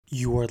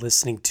You are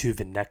listening to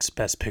the Next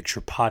Best Picture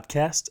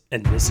podcast,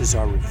 and this is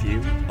our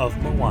review of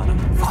Moana.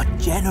 For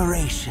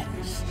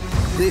generations,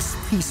 this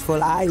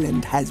peaceful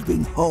island has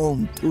been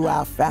home to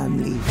our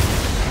family.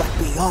 But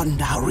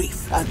beyond our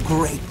reef, a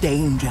great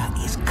danger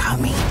is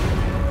coming.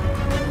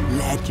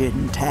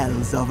 Legend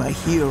tells of a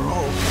hero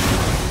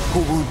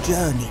who will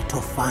journey to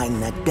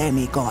find the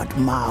demigod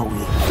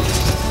Maui.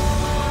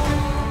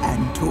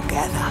 And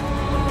together,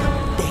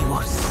 they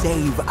will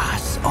save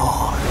us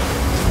all.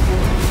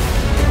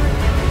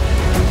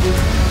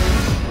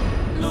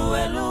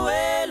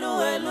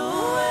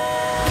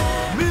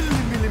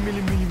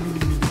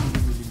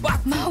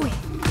 Maui!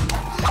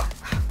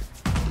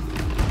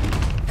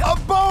 A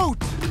boat!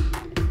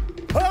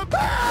 A boat!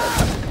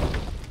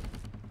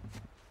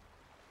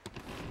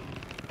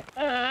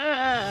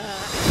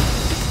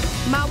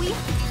 Maui,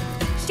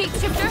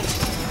 shapeshifter,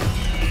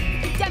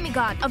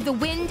 demigod of the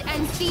wind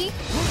and sea.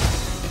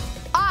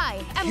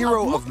 I am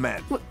Hero of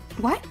men.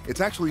 What?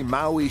 It's actually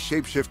Maui,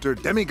 shapeshifter,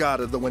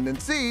 demigod of the wind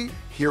and sea,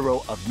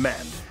 hero of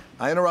men.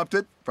 I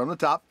interrupted from the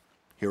top.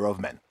 Hero of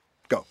men.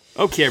 Go.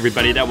 Okay,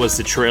 everybody, that was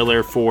the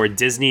trailer for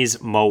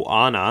Disney's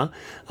Moana.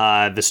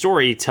 The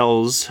story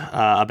tells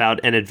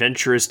about an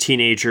adventurous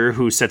teenager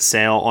who sets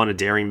sail on a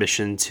daring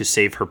mission to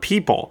save her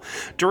people.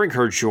 During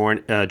her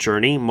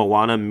journey,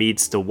 Moana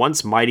meets the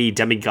once mighty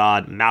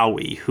demigod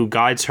Maui, who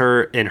guides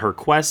her in her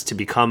quest to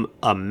become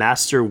a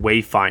master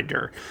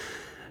wayfinder.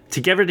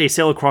 Together, they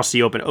sail across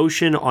the open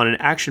ocean on an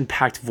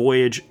action-packed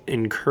voyage,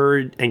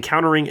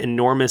 encountering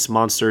enormous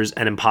monsters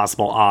and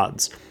impossible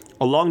odds.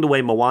 Along the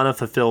way, Moana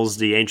fulfills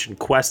the ancient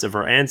quest of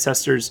her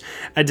ancestors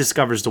and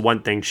discovers the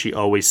one thing she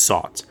always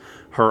sought,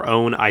 her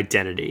own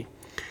identity.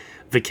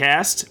 The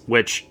cast,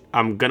 which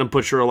I'm going to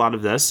butcher a lot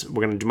of this,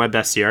 we're going to do my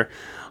best here.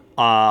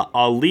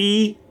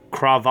 Ali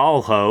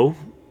Cravalho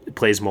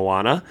plays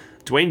Moana,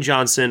 Dwayne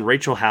Johnson,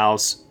 Rachel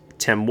House,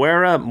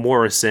 Temuera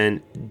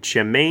Morrison,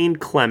 Jermaine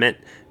Clement,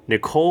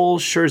 Nicole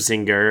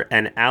Scherzinger,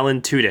 and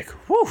Alan Tudyk.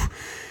 Whew.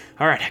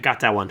 All right, I got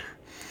that one.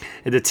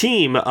 The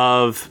team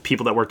of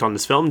people that worked on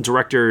this film,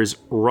 directors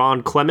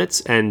Ron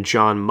Clements and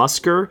John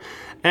Musker,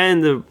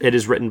 and it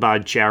is written by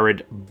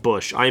Jared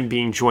Bush. I'm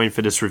being joined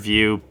for this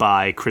review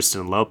by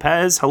Kristen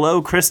Lopez.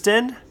 Hello,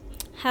 Kristen.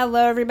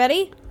 Hello,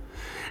 everybody.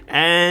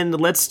 And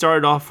let's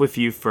start off with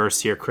you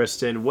first here,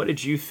 Kristen. What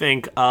did you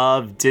think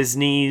of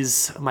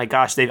Disney's, oh my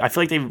gosh, I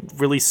feel like they've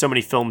released so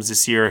many films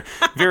this year,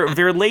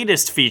 their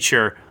latest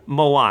feature,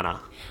 Moana?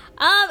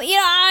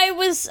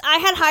 I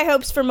had high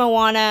hopes for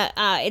Moana.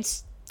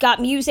 It's got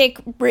music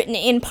written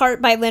in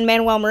part by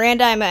Lin-Manuel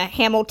Miranda. I'm a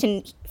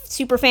Hamilton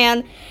super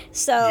fan,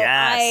 so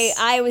yes.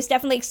 I was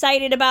definitely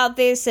excited about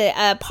this.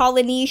 A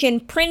Polynesian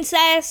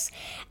princess,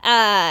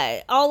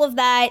 all of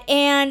that,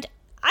 and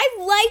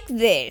I like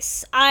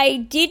this.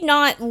 I did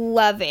not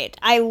love it.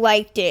 I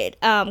liked it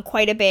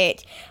quite a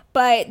bit,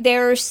 but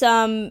there are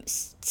some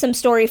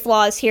story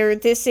flaws here.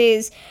 This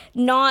is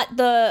not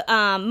the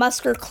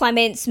Musker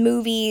Clements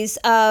movies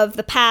of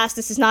the past.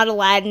 This is not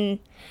Aladdin.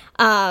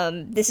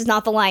 This is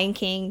not The Lion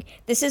King.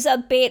 This is a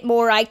bit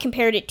more, I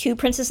compared it to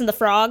Princess and the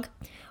Frog,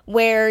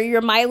 where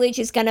your mileage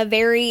is going to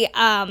vary.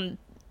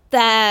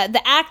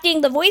 The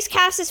acting, the voice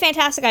cast is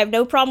fantastic. I have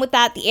no problem with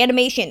that. The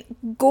animation,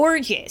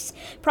 gorgeous.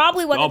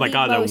 Probably one of the most... Oh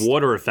my God, the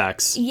water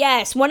effects.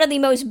 Yes, one of the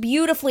most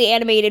beautifully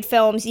animated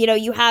films. You know,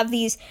 you have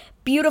these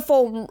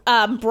beautiful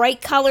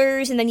bright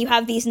colors, and then you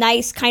have these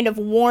nice kind of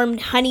warm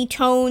honey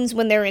tones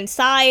when they're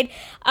inside.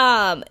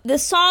 The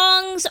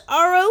songs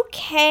are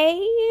okay,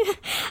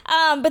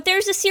 but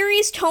there's a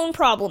serious tone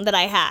problem that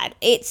I had.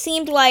 It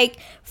seemed like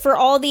for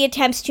all the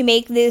attempts to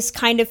make this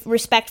kind of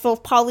respectful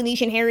of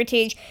Polynesian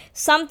heritage,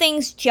 some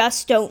things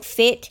just don't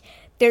fit.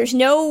 There's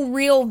no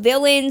real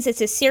villains. It's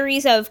a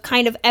series of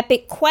kind of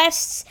epic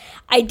quests.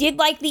 I did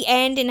like the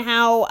end and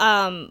how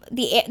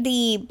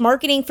the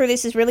marketing for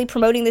this is really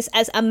promoting this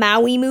as a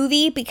Maui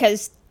movie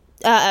because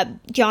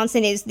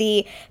Johnson is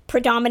the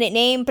predominant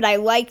name, but I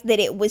liked that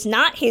it was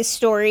not his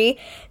story.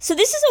 So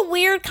this is a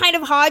weird kind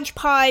of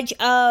hodgepodge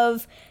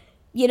of,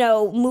 you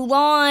know,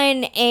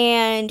 Mulan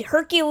and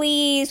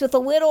Hercules with a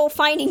little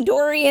Finding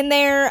Dory in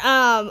there.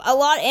 A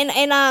lot,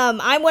 and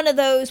I'm one of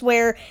those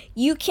where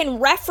you can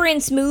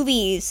reference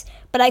movies,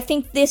 but I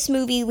think this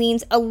movie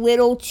leans a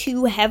little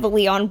too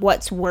heavily on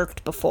what's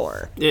worked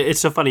before. It's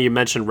so funny you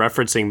mentioned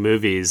referencing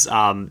movies.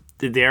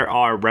 There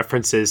are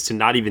references to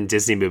not even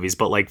Disney movies,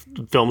 but like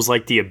films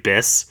like The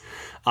Abyss.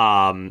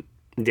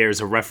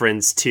 There's a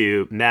reference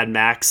to Mad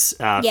Max,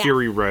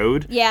 Fury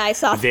Road. Yeah, I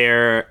saw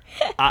there.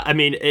 I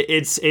mean,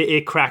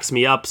 it cracks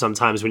me up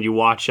sometimes when you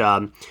watch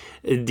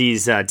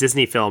these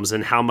Disney films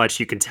and how much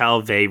you can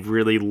tell they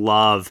really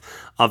love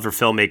other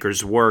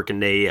filmmakers' work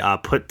and they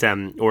put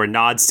them or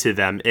nods to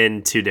them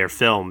into their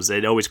films.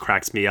 It always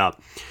cracks me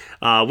up.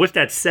 With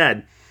that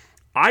said,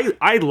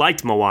 I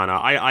liked Moana.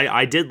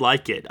 I did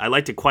like it. I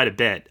liked it quite a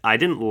bit. I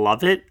didn't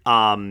love it.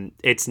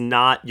 It's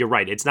not, you're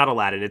right, it's not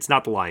Aladdin. It's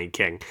not The Lion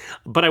King.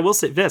 But I will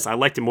say this, I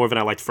liked it more than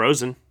I liked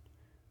Frozen.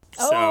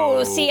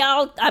 Oh, see,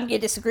 I'm going to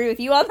disagree with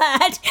you on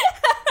that.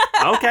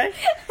 Okay,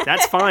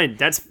 that's fine.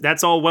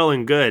 That's all well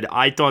and good.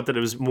 I thought that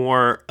it was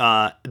more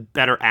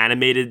better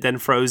animated than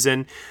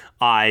Frozen.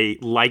 I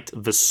liked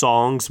the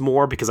songs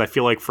more because I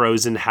feel like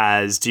Frozen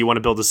has "Do You Want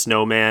to Build a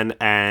Snowman"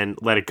 and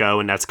 "Let It Go,"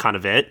 and that's kind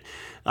of it.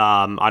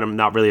 I'm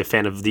not really a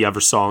fan of the other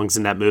songs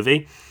in that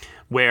movie.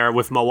 Where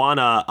with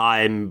Moana,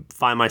 I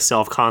find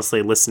myself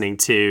constantly listening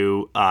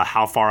to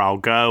 "How Far I'll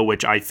Go,"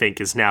 which I think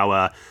is now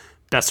a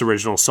Best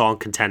Original Song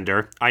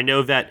contender. I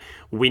know that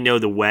 "We Know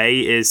the Way"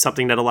 is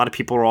something that a lot of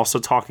people are also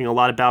talking a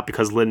lot about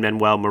because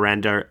Lin-Manuel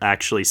Miranda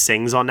actually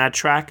sings on that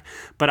track.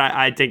 But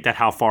I think that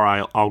 "How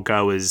Far I'll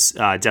Go" is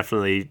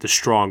definitely the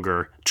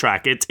stronger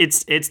track. It's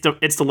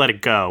the Let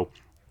It Go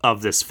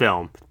of this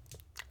film.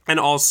 And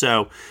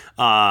also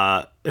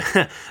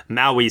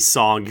Maui's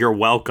song "You're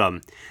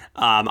Welcome."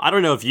 I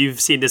don't know if you've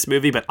seen this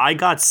movie, but I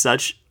got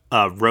such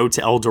Road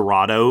to El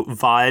Dorado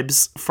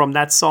vibes from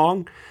that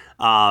song.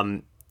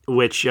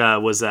 Which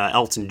was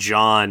Elton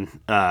John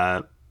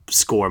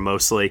score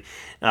mostly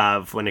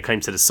when it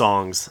comes to the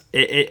songs.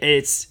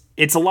 It's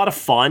a lot of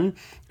fun,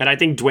 and I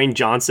think Dwayne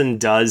Johnson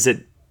does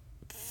it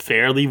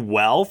fairly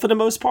well for the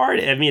most part.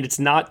 I mean, it's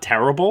not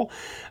terrible,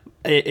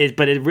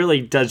 but it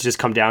really does just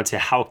come down to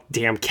how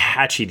damn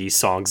catchy these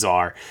songs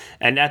are,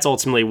 and that's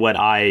ultimately what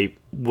I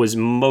was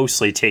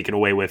mostly taken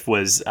away with.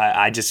 Was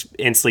I just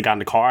instantly got in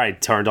the car, I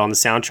turned on the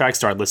soundtrack,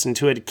 started listening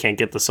to it. Can't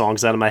get the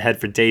songs out of my head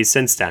for days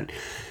since then.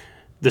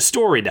 The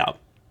story, though.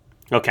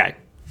 Okay,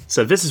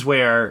 so this is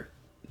where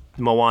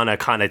Moana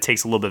kind of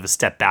takes a little bit of a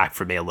step back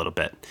for me a little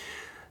bit.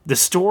 The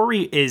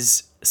story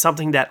is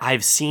something that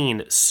I've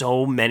seen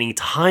so many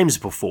times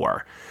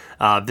before.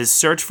 This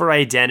search for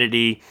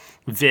identity,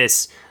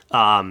 this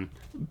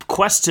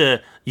quest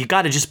to, you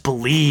got to just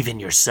believe in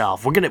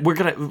yourself. We're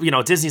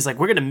gonna, Disney's like,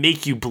 we're gonna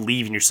make you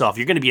believe in yourself.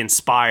 You're gonna be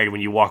inspired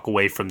when you walk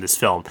away from this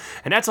film,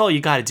 and that's all you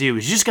got to do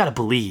is you just got to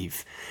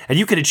believe, and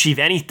you can achieve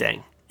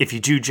anything if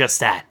you do just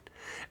that.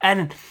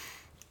 And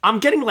I'm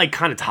getting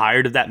kind of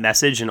tired of that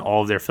message in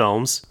all of their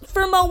films.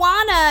 For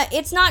Moana,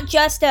 it's not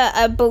just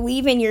a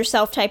believe in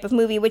yourself type of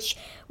movie, which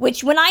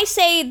when I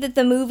say that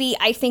the movie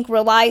I think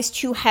relies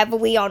too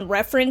heavily on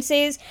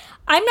references,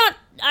 I'm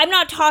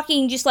not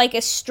talking just like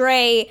a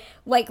stray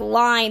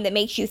line that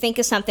makes you think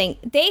of something.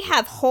 They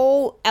have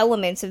whole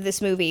elements of this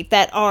movie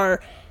that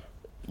are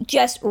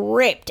just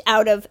ripped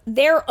out of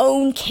their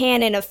own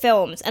canon of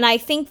films. And I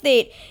think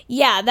that,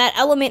 that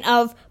element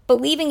of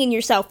believing in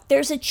yourself,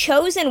 there's a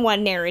chosen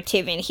one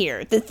narrative in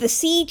here. The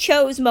sea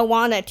chose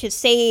Moana to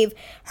save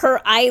her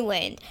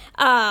island.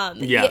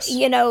 Yes.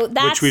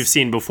 That's, which we've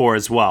seen before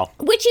as well.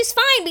 Which is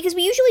fine because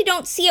we usually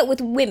don't see it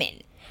with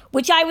women,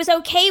 which I was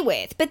okay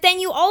with. But then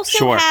you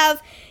also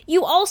have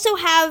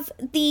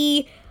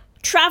the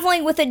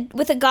traveling with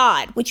a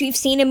god, which we've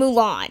seen in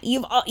Mulan.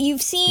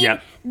 You've seen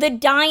the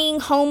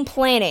dying home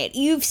planet.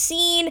 You've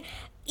seen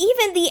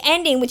even the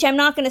ending, which I'm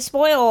not going to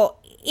spoil,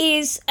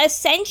 is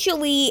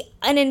essentially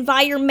an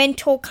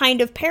environmental kind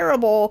of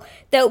parable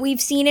that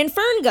we've seen in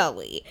Fern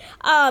Gully.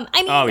 Even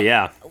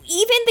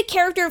the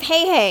character of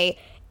Heihei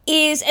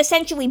is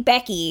essentially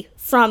Becky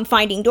from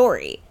Finding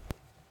Dory.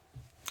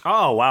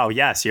 Oh, wow.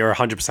 Yes, you're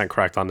 100%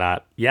 correct on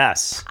that.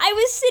 Yes. I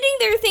was sitting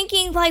there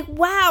thinking,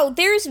 wow,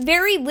 there's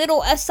very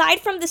little,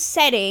 aside from the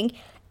setting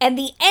and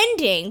the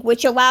ending,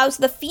 which allows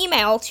the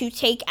female to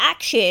take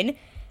action,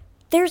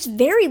 there's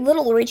very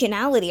little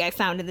originality I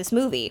found in this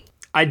movie.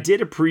 I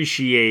did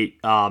appreciate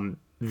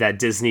that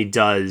Disney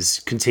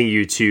does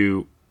continue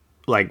to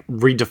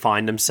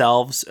redefine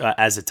themselves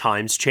as the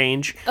times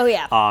change. Oh,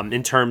 yeah.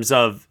 In terms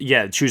of,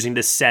 choosing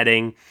this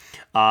setting,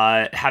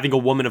 having a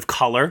woman of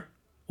color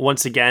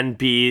once again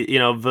be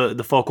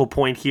the focal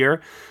point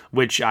here,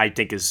 which I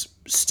think is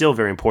still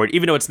very important,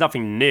 even though it's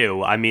nothing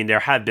new. I mean, there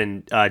have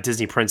been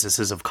Disney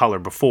princesses of color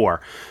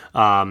before,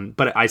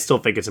 but I still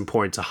think it's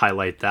important to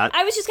highlight that.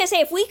 I was just gonna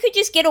say, if we could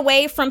just get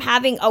away from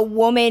having a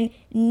woman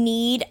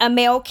need a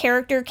male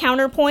character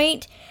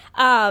counterpoint.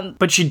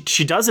 But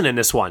she doesn't in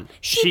this one.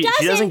 She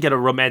doesn't get a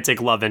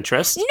romantic love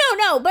interest.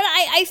 No, but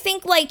I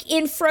think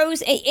in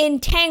Frozen, in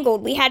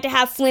Tangled, we had to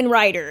have Flynn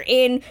Rider.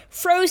 In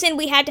Frozen,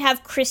 we had to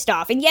have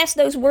Kristoff. And yes,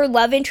 those were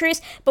love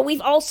interests, but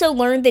we've also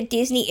learned that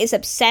Disney is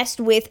obsessed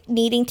with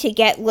needing to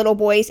get little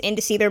boys in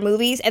to see their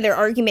movies, and their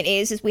argument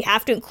is we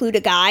have to include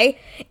a guy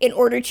in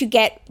order to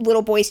get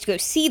little boys to go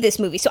see this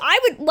movie. So I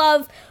would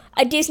love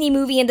a Disney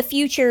movie in the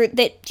future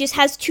that just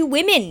has two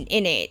women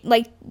in it,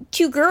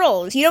 two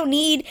girls. You don't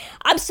need,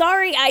 I'm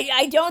sorry,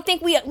 I don't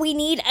think we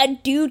need a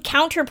dude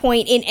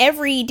counterpoint in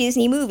every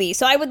Disney movie.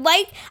 So I love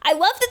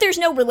that there's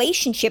no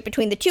relationship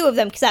between the two of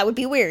them, because that would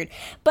be weird.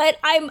 But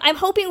I'm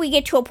hoping we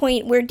get to a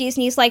point where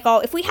Disney's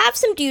if we have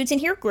some dudes in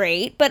here,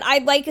 great, but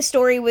I'd like a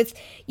story with,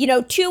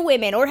 two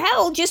women, or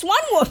hell, just one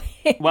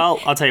woman. Well,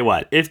 I'll tell you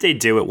what, if they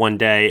do it one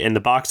day and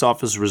the box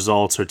office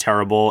results are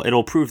terrible,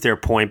 it'll prove their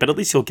point, but at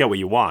least you'll get what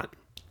you want.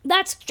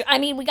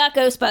 We got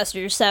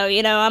Ghostbusters, so,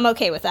 I'm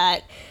okay with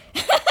that.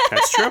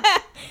 That's true.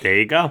 There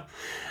you go.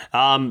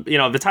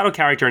 The title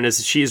character in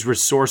this, she is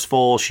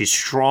resourceful, she's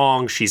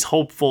strong, she's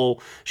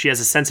hopeful, she has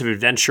a sense of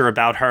adventure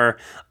about her.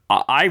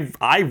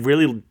 I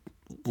really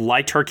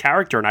liked her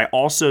character, and I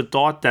also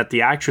thought that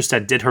the actress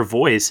that did her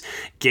voice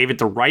gave it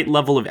the right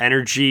level of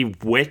energy,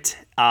 wit,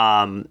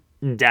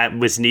 that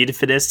was needed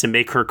for this to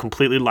make her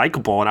completely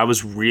likable, and I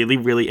was really,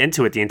 really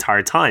into it the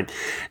entire time.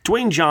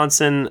 Dwayne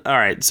Johnson, all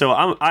right, so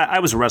I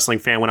was a wrestling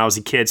fan when I was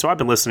a kid, so I've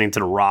been listening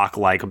to The Rock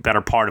like a better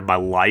part of my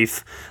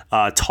life,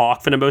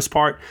 talk for the most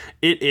part.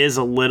 It is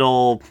a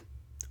little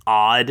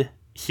odd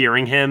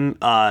hearing him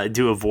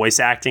do a voice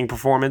acting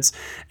performance,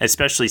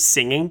 especially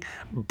singing,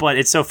 but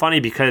it's so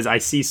funny because I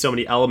see so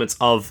many elements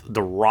of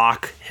The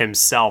Rock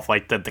himself,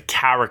 like the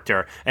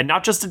character, and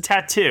not just a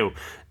tattoo,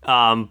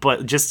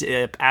 but just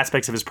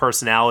aspects of his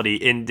personality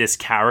in this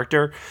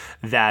character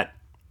that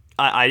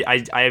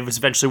I was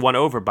eventually won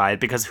over by it,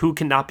 because who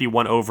cannot be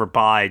won over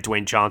by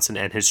Dwayne Johnson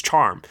and his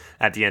charm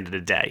at the end of the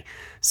day?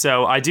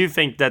 So I do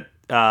think that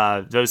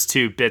those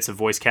two bits of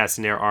voice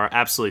casting there are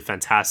absolutely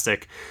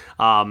fantastic.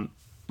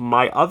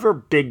 My other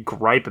big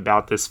gripe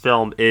about this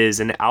film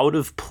is an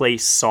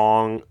out-of-place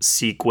song,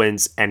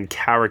 sequence, and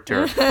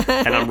character.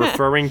 And I'm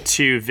referring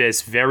to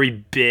this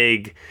very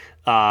big...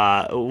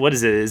 what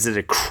is it? Is it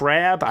a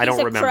crab? I don't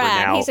remember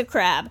now. He's a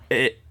crab.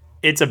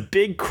 It's a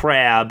big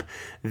crab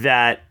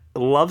that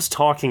loves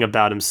talking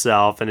about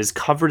himself and is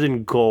covered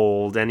in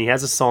gold, and he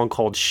has a song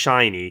called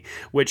Shiny,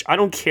 which I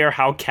don't care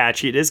how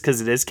catchy it is, because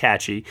it is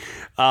catchy.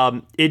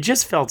 It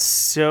just felt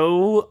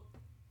so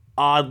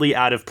oddly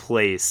out of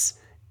place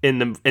in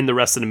the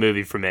rest of the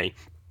movie for me.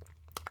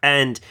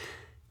 And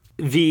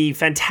the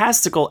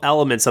fantastical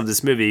elements of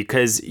this movie,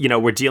 because, you know,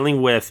 we're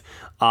dealing with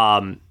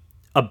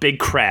a big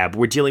crab,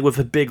 we're dealing with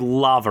a big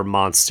lava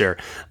monster.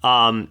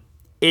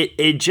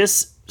 It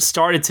just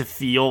started to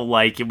feel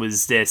like it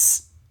was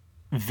this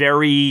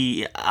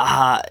very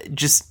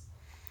just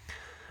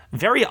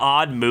very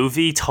odd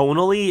movie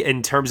tonally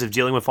in terms of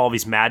dealing with all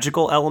these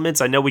magical elements.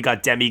 I know we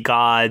got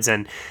demigods,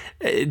 and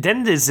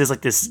then there's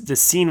like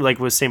this scene, like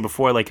we was saying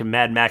before, like a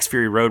Mad Max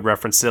Fury Road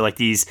reference to like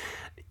these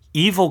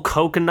evil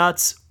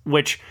coconuts,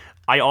 which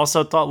I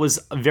also thought was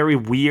very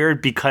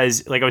weird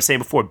because, like I was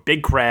saying before,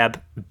 big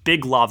crab,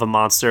 big lava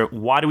monster.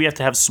 Why do we have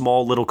to have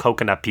small little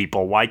coconut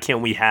people? Why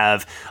can't we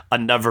have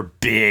another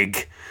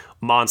big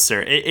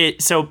monster?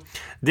 So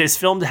this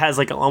film has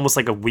like almost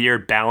like a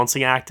weird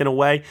balancing act in a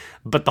way,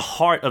 but the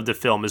heart of the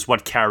film is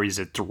what carries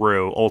it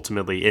through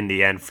ultimately in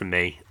the end for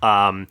me.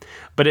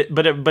 But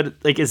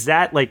like, is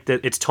that like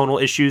its tonal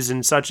issues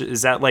and such?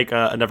 Is that like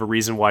another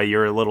reason why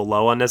you're a little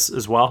low on this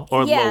as well,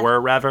 or lower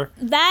rather?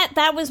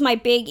 That was my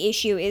big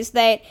issue, is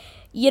that,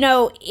 you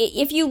know,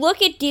 if you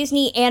look at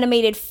Disney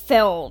animated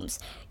films,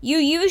 you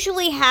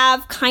usually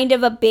have kind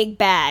of a big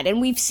bad.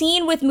 And we've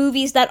seen with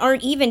movies that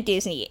aren't even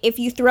Disney, if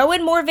you throw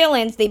in more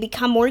villains, they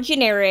become more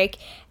generic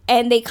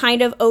and they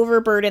kind of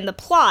overburden the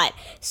plot.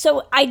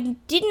 So I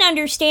didn't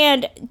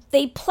understand,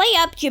 they play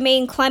up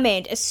Jermaine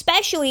Clement,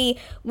 especially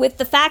with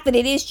the fact that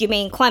it is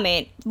Jermaine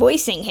Clement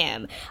voicing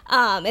him.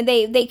 And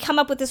they come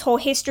up with this whole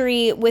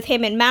history with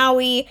him and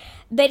Maui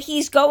that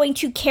he's going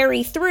to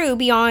carry through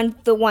beyond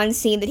the one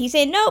scene that he's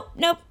in.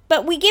 Nope.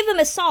 But we give him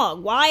a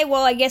song. Why?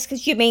 Well, I guess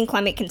because Jermaine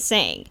Clement can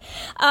sing.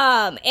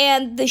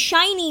 And the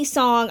Shiny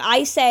song,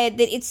 I said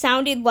that it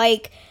sounded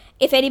like,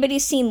 if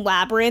anybody's seen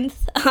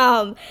Labyrinth,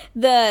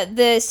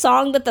 the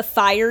song that the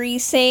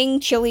Fieries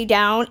sing, Chilly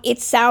Down,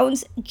 it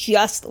sounds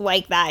just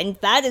like that. And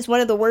that is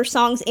one of the worst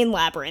songs in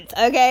Labyrinth,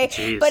 okay?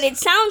 Jeez. But it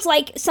sounds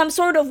like some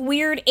sort of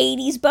weird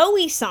 80s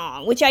Bowie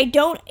song, which I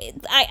don't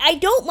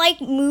like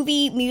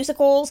movie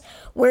musicals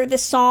where the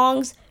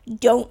songs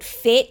don't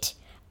fit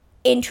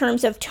in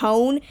terms of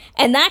tone,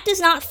 and that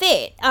does not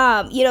fit.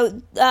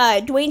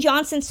 Dwayne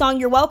Johnson's song,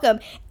 You're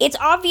Welcome, it's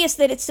obvious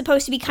that it's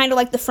supposed to be kind of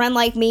like the Friend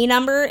Like Me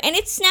number, and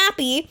it's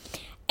snappy,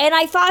 and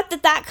I thought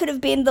that could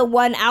have been the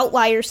one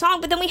outlier song,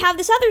 but then we have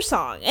this other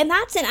song, and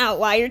that's an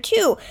outlier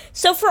too.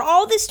 So for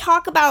all this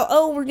talk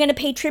about, we're going to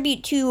pay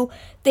tribute to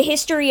the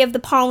history of the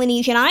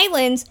Polynesian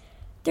Islands,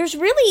 there's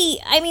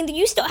really,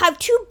 you still have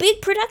two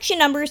big production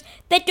numbers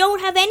that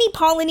don't have any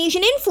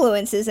Polynesian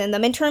influences in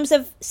them in terms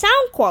of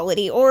sound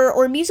quality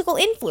or musical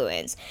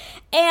influence.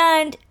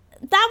 And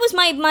that was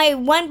my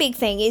one big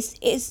thing,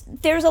 is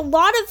there's a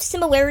lot of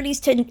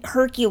similarities to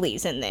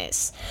Hercules in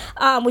this,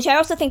 which I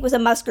also think was a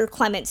Musker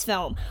Clements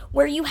film,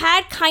 where you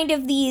had kind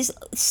of these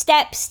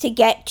steps to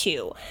get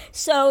to.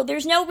 So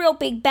there's no real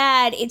big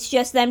bad, it's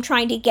just them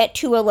trying to get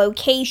to a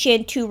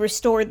location to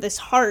restore this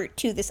heart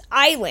to this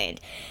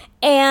island.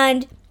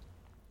 And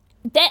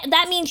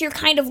that means you're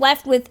kind of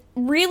left with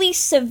really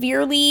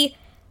severely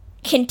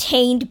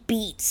contained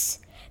beats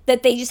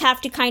that they just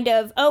have to kind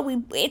of,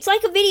 it's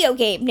like a video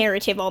game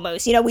narrative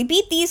almost. You know, we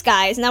beat these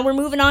guys, now we're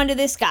moving on to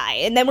this guy,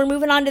 and then we're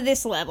moving on to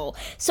this level.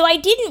 So I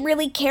didn't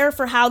really care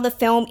for how the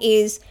film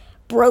is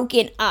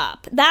broken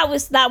up. That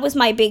was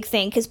my big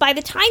thing, because by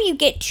the time you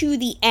get to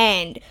the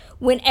end,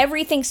 when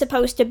everything's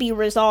supposed to be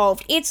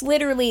resolved, it's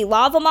literally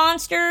lava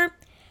monster,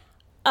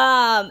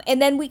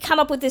 and then we come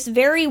up with this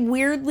very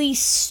weirdly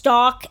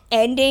stock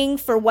ending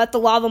for what the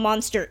lava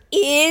monster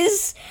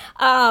is,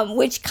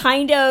 which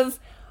kind of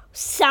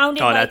sounded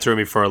that threw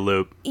me for a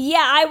loop.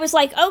 Yeah, I was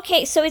like,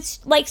 okay, so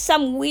it's like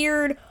some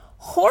weird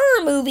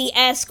horror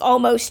movie-esque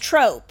almost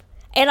trope.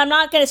 And I'm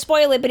not going to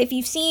spoil it, but if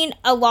you've seen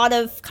a lot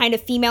of kind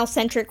of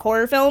female-centric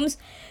horror films,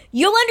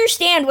 you'll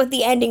understand what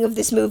the ending of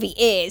this movie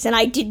is, and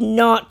I did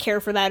not care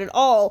for that at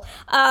all.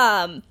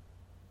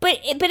 But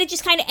it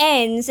just kind of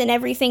ends, and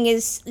everything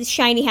is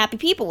shiny, happy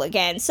people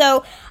again.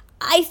 So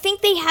I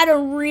think they had a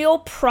real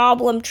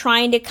problem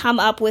trying to come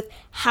up with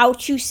how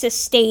to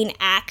sustain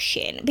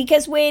action.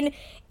 Because when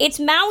it's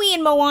Maui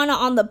and Moana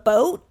on the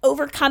boat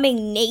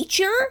overcoming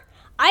nature,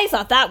 I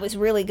thought that was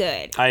really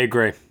good. I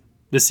agree.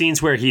 The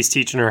scenes where he's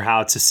teaching her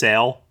how to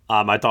sail,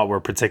 I thought were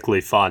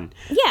particularly fun.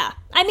 Yeah.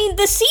 I mean,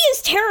 the sea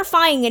is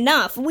terrifying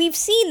enough. We've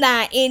seen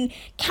that in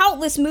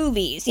countless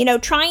movies. You know,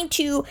 trying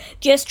to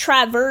just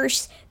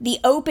traverse the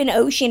open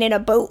ocean in a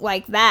boat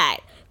like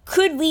that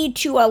could lead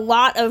to a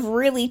lot of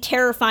really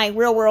terrifying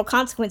real-world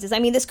consequences. I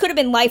mean, this could have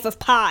been Life of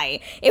Pi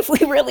if we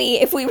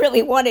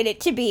really wanted it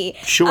to be.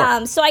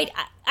 Sure. So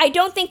I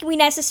don't think we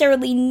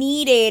necessarily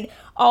needed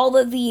all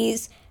of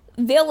these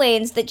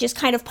villains that just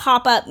kind of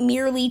pop up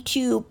merely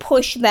to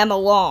push them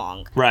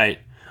along. Right.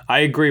 I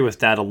agree with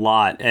that a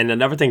lot. And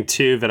another thing,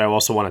 too, that I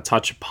also want to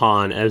touch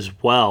upon as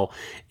well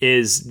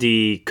is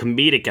the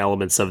comedic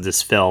elements of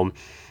this film,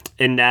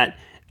 in that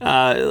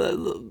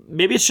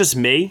maybe it's just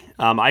me.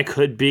 I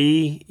could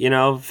be,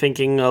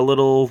 thinking a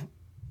little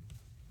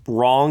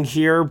wrong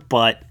here,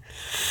 but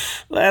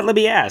let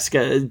me ask,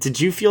 did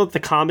you feel that the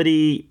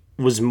comedy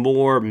was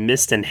more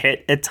missed and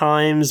hit at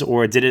times,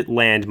 or did it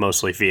land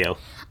mostly for you?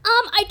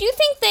 I do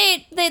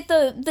think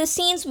that the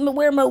scenes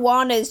where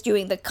Moana is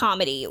doing the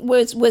comedy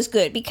was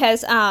good,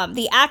 because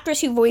the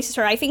actress who voices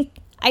her, I think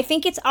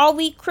it's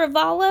Auli'i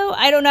Cravalho.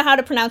 I don't know how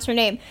to pronounce her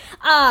name.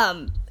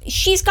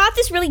 She's got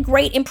this really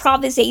great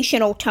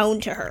improvisational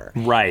tone to her.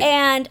 Right.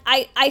 And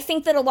I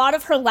think that a lot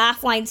of her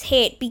laugh lines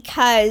hit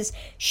because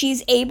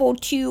she's able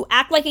to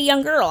act like a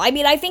young girl. I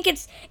mean, I think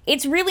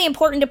it's really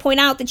important to point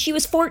out that she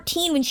was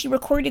 14 when she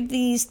recorded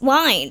these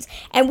lines.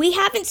 And we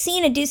haven't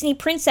seen a Disney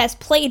princess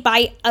played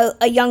by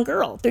a young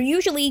girl. They're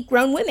usually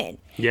grown women.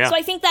 Yeah. So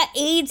I think that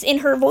aids in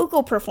her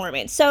vocal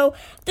performance. So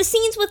the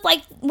scenes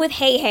with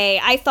Hey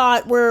Hey, I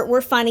thought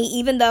were funny,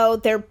 even though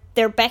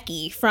they're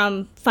Becky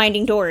from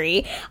Finding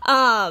Dory.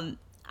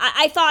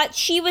 I thought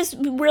she was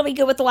really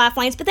good with the laugh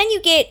lines, but then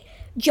you get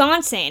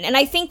Johnson, and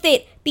I think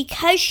that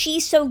because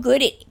she's so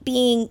good at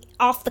being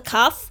off the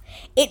cuff,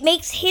 it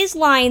makes his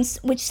lines,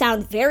 which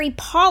sound very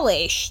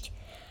polished,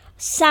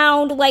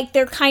 sound like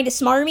they're kind of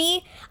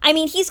smarmy. I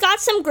mean, he's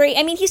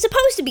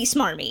supposed to be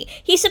smarmy.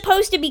 He's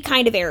supposed to be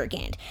kind of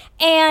arrogant.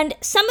 And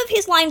some of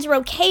his lines are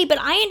okay, but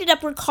I ended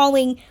up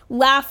recalling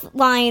laugh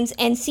lines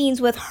and scenes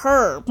with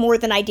her more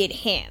than I did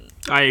him.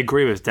 I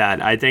agree with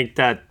that. I think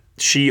that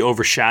she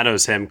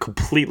overshadows him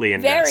completely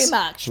in very this.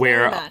 Much.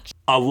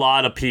 A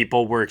lot of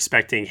people were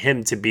expecting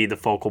him to be the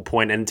focal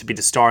point and to be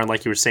the star. And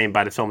like you were saying,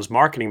 by the film's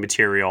marketing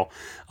material,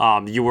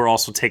 you were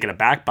also taken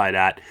aback by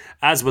that,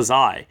 as was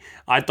I.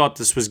 I thought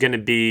this was going to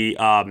be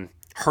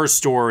her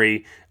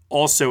story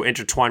also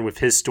intertwined with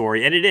his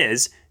story. And it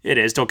is,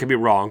 don't get me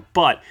wrong.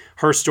 But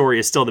her story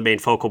is still the main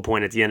focal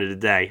point at the end of the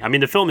day. I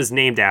mean, the film is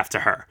named after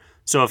her.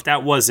 So if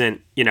that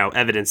wasn't,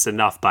 evidenced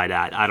enough by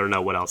that, I don't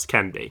know what else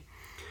can be.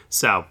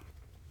 So,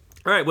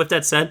 all right, with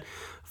that said,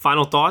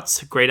 final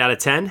thoughts, grade out of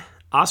 10,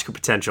 Oscar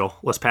potential.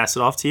 Let's pass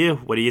it off to you.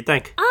 What do you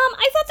think?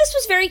 I thought this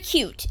was very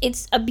cute.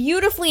 It's a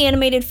beautifully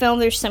animated film.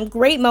 There's some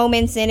great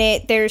moments in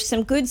it. There's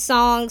some good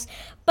songs.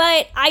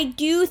 But I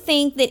do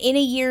think that in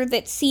a year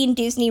that's seen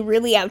Disney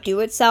really outdo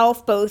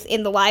itself, both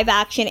in the live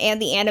action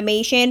and the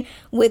animation,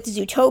 with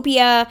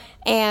Zootopia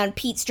and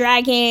Pete's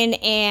Dragon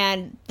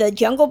and The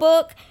Jungle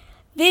Book,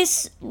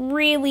 this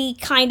really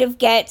kind of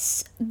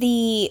gets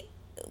the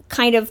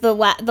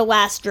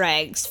last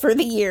dregs for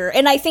the year.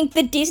 And I think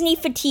the Disney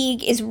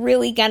fatigue is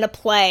really going to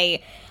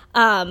play.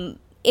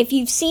 If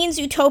you've seen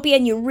Zootopia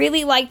and you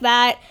really like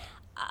that,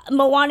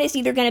 Moana is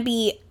either going to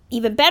be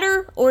even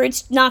better or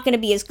it's not going to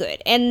be as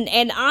good.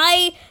 And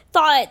I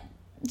thought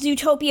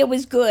Zootopia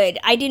was good.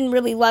 I didn't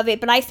really love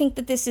it, but I think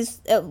that this is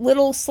a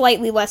little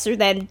slightly lesser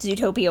than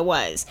Zootopia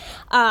was.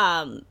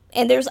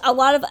 And there's a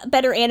lot of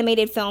better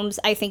animated films,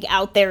 I think,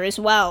 out there as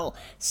well.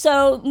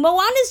 So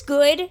Moana's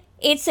good.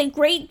 It's a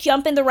great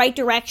jump in the right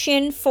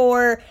direction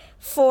for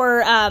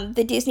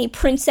the Disney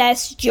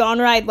princess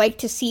genre. I'd like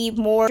to see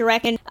more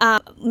direction.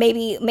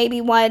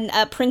 Maybe one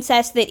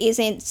princess that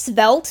isn't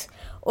svelte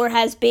or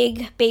has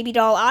big baby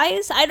doll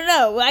eyes. I don't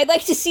know. I'd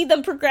like to see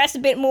them progress a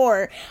bit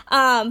more.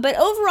 But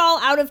overall,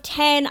 out of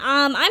 10,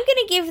 I'm going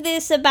to give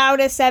this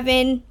about a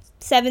 7.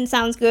 7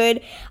 sounds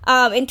good.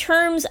 In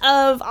terms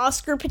of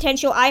Oscar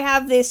potential, I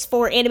have this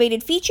for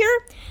animated feature,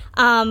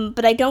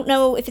 but I don't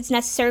know if it's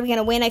necessarily going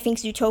to win. I think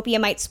Zootopia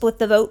might split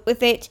the vote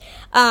with it,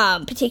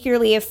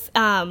 particularly if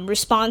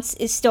response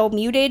is still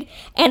muted.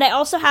 And I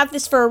also have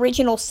this for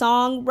original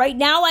song. Right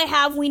now I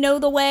have We Know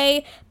the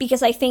Way,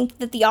 because I think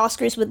that the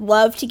Oscars would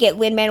love to get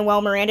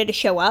Lin-Manuel Miranda to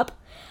show up.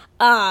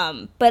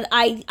 But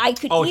I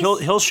could. Oh,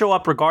 he'll show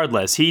up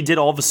regardless. He did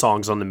all the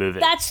songs on the movie.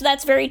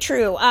 That's very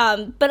true.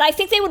 But I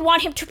think they would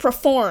want him to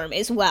perform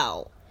as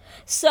well.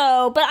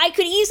 So, but I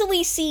could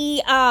easily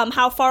see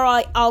How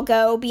Far I'll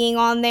Go being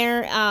on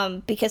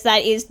there because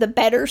that is the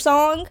better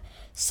song.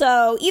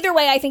 So either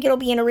way, I think it'll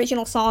be an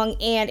original song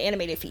and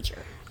animated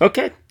feature.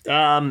 Okay.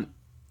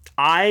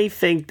 I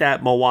think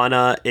that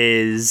Moana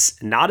is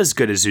not as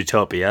good as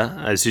Zootopia.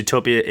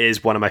 Zootopia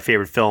is one of my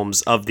favorite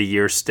films of the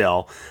year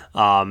still,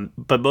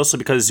 but mostly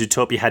because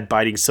Zootopia had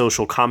biting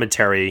social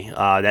commentary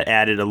that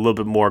added a little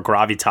bit more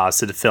gravitas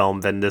to the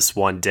film than this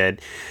one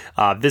did.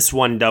 This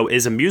one, though,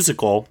 is a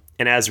musical,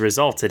 and as a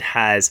result, it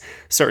has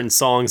certain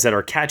songs that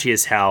are catchy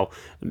as hell,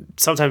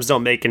 sometimes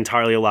don't make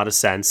entirely a lot of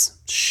sense.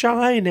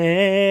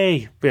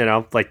 Shiny,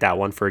 like that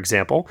one, for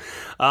example.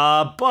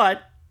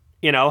 But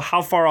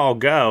How Far I'll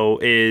Go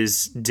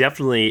is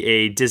definitely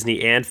a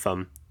Disney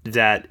anthem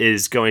that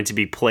is going to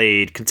be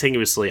played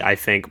continuously, I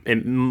think,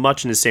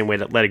 much in the same way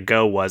that Let It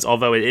Go was,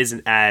 although it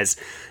isn't as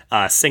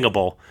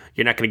singable.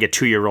 You're not going to get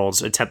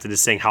 2-year-olds attempting to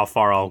sing How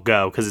Far I'll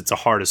Go because it's a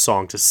harder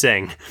song to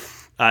sing,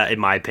 in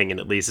my opinion,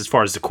 at least, as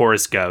far as the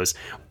chorus goes.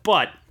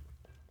 But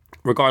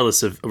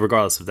regardless of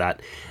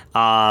that,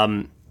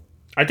 I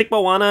think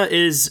Moana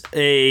is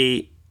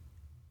a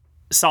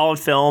solid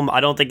film. I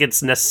don't think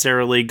it's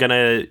necessarily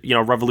gonna,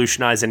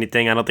 revolutionize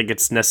anything. I don't think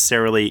it's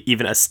necessarily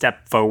even a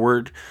step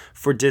forward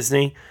for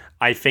Disney.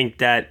 I think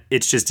that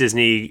it's just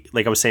Disney,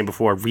 like I was saying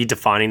before,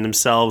 redefining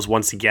themselves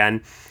once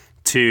again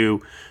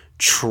to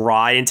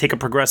try and take a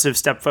progressive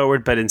step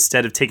forward, but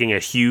instead of taking a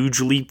huge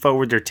leap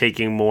forward, they're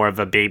taking more of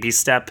a baby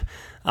step.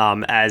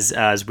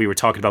 As we were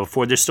talking about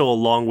before, there's still a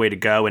long way to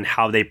go in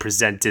how they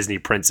present Disney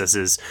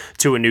princesses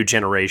to a new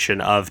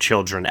generation of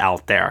children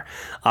out there.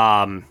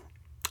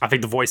 I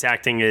think the voice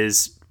acting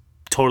is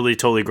totally,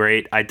 totally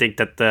great. I think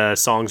that the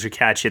songs are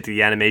catchy. I think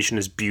the animation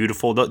is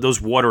beautiful. Those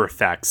water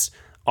effects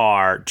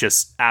are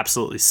just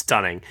absolutely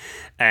stunning.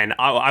 And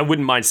I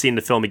wouldn't mind seeing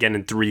the film again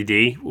in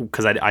 3D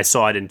because I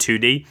saw it in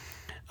 2D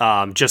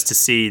just to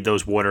see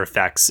those water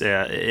effects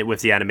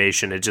with the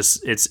animation.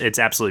 It's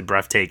absolutely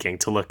breathtaking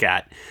to look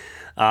at.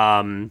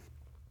 And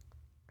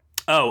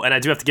I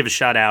do have to give a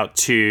shout out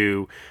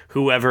to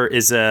whoever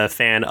is a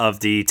fan of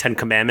the 10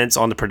 Commandments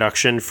on the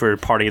production for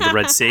Parting of the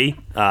Red Sea.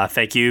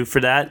 Thank you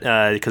for that,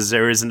 because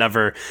there is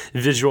another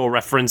visual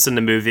reference in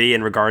the movie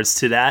in regards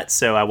to that.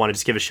 So I wanted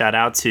to give a shout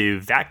out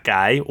to that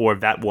guy or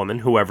that woman,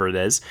 whoever it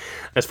is.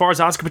 As far as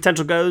Oscar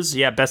potential goes,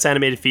 yeah, Best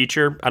Animated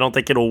Feature. I don't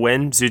think it'll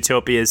win.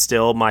 Zootopia is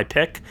still my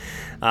pick.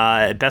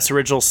 Best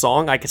Original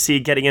Song, I can see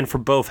getting in for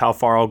both How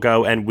Far I'll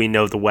Go and We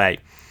Know the Way.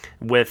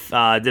 With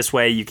this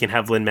way, you can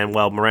have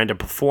Lin-Manuel Miranda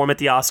perform at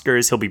the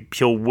Oscars.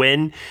 He'll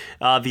win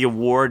the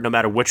award no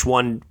matter which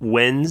one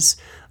wins.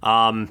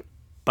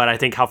 But I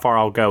think How Far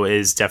I'll Go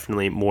is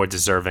definitely more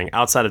deserving.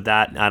 Outside of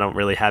that, I don't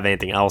really have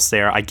anything else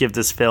there. I give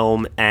this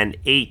film an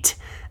 8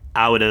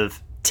 out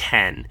of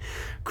 10.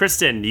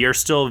 Kristen, you're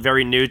still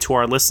very new to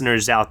our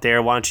listeners out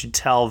there. Why don't you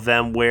tell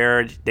them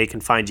where they can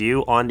find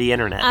you on the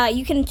internet?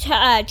 You can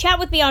chat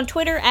with me on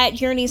Twitter at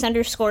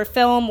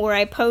Journeys_film, where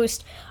I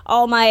post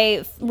all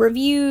my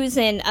reviews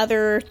and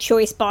other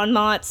choice bon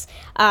mots.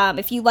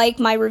 If you like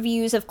my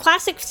reviews of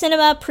classic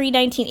cinema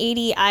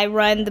pre-1980, I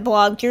run the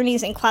blog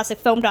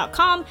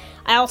journeysinclassicfilm.com.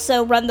 I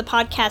also run the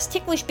podcast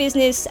Ticklish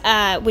Business,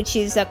 which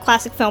is a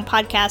classic film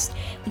podcast,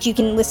 which you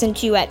can listen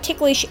to at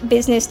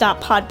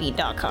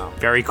ticklishbusiness.podbean.com.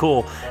 Very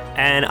cool.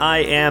 And I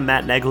am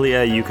Matt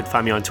Neglia. You can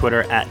find me on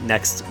Twitter at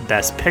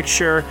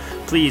NextBestPicture.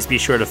 Please be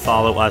sure to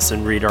follow us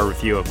and read our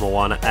review of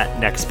Moana at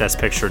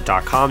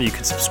nextbestpicture.com. You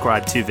can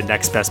subscribe to the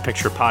Next Best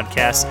Picture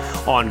podcast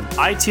on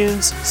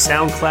iTunes,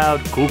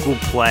 SoundCloud, Google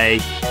Play,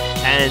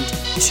 and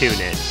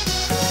TuneIn.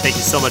 Thank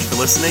you so much for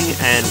listening,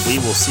 and we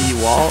will see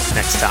you all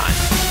next time.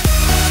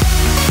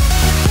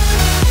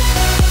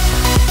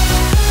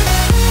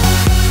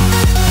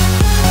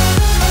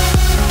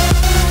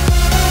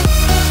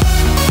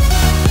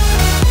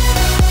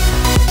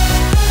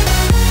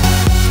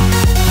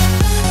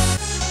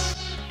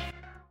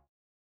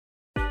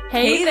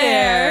 Hey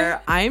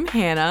there! I'm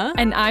Hannah.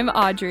 And I'm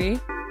Audrey.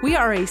 We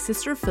are a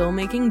sister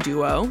filmmaking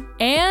duo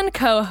and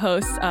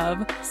co-hosts of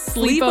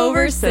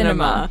Sleepover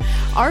Cinema,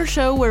 our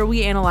show where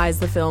we analyze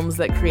the films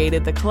that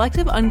created the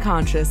collective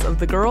unconscious of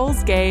the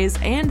girls, gays,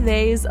 and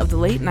theys of the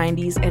late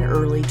 90s and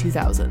early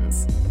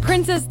 2000s.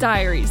 Princess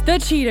Diaries, The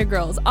Cheetah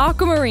Girls,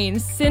 Aquamarine,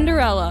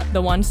 Cinderella,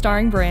 the one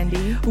starring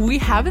Brandy. We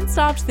haven't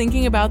stopped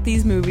thinking about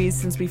these movies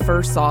since we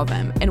first saw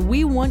them, and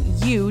we want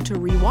you to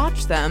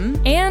rewatch them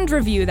and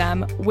review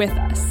them with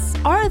us.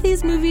 Are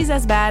these movies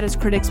as bad as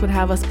critics would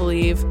have us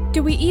believe?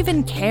 Do we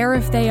even care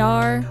if they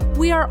are?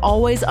 We are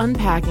always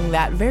unpacking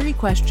that very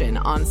question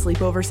on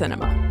Sleepover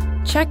Cinema.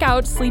 Check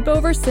out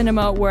Sleepover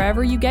Cinema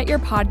wherever you get your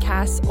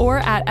podcasts or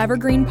at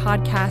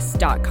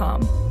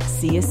evergreenpodcasts.com.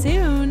 See you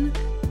soon.